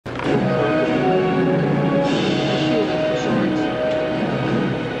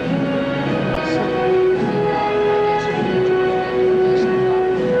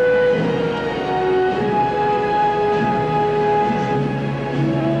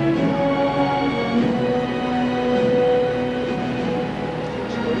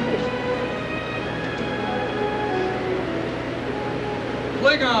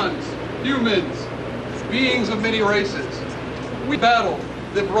Klingons, humans, beings of many races. We battled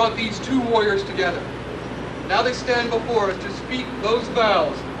that brought these two warriors together. Now they stand before us to speak those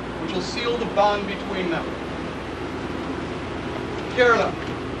vows which will seal the bond between them. Kerala,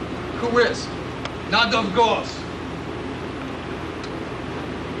 Kuwist, Nadavgos.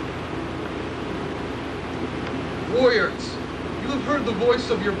 Warriors, you have heard the voice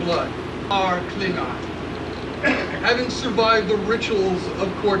of your blood, our Klingon. Having survived the rituals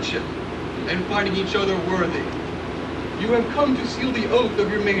of courtship and finding each other worthy, you have come to seal the oath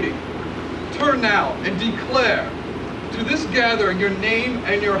of your mating. Turn now and declare to this gathering your name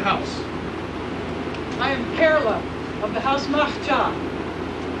and your house. I am Kerala of the House Mahcha.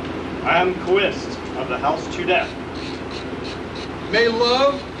 I am Kuwist of the House Tudef. May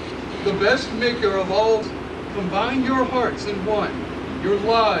love, the best maker of all, combine your hearts in one, your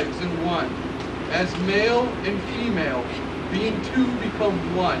lives in one. As male and female, being two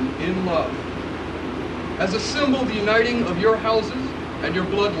become one in love. As a symbol of the uniting of your houses and your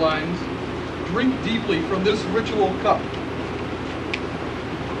bloodlines, drink deeply from this ritual cup.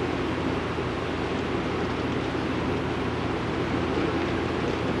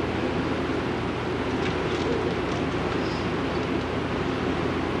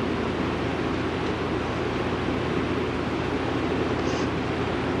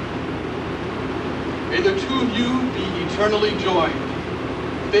 May the two of you be eternally joined,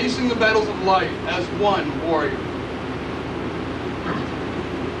 facing the battles of life as one warrior.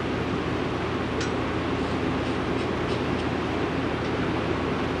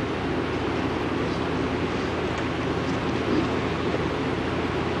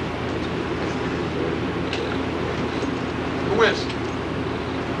 Kuwist.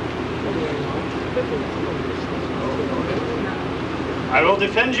 I will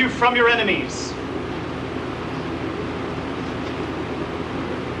defend you from your enemies.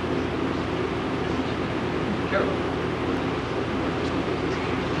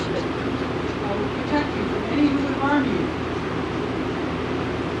 I will protect you from any who would harm you.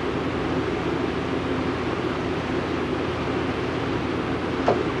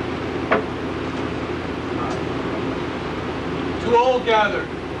 To all gathered,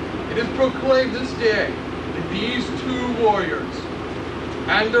 it is proclaimed this day that these two warriors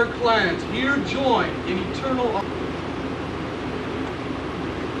and their clans here join in eternal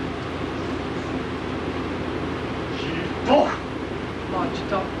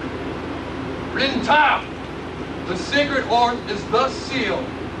Rintab! The sacred oath is thus sealed.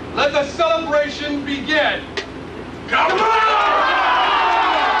 Let the celebration begin! Come on!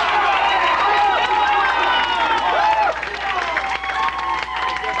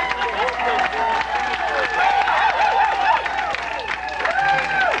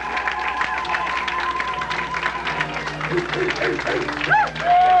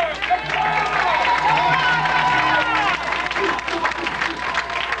 Hey!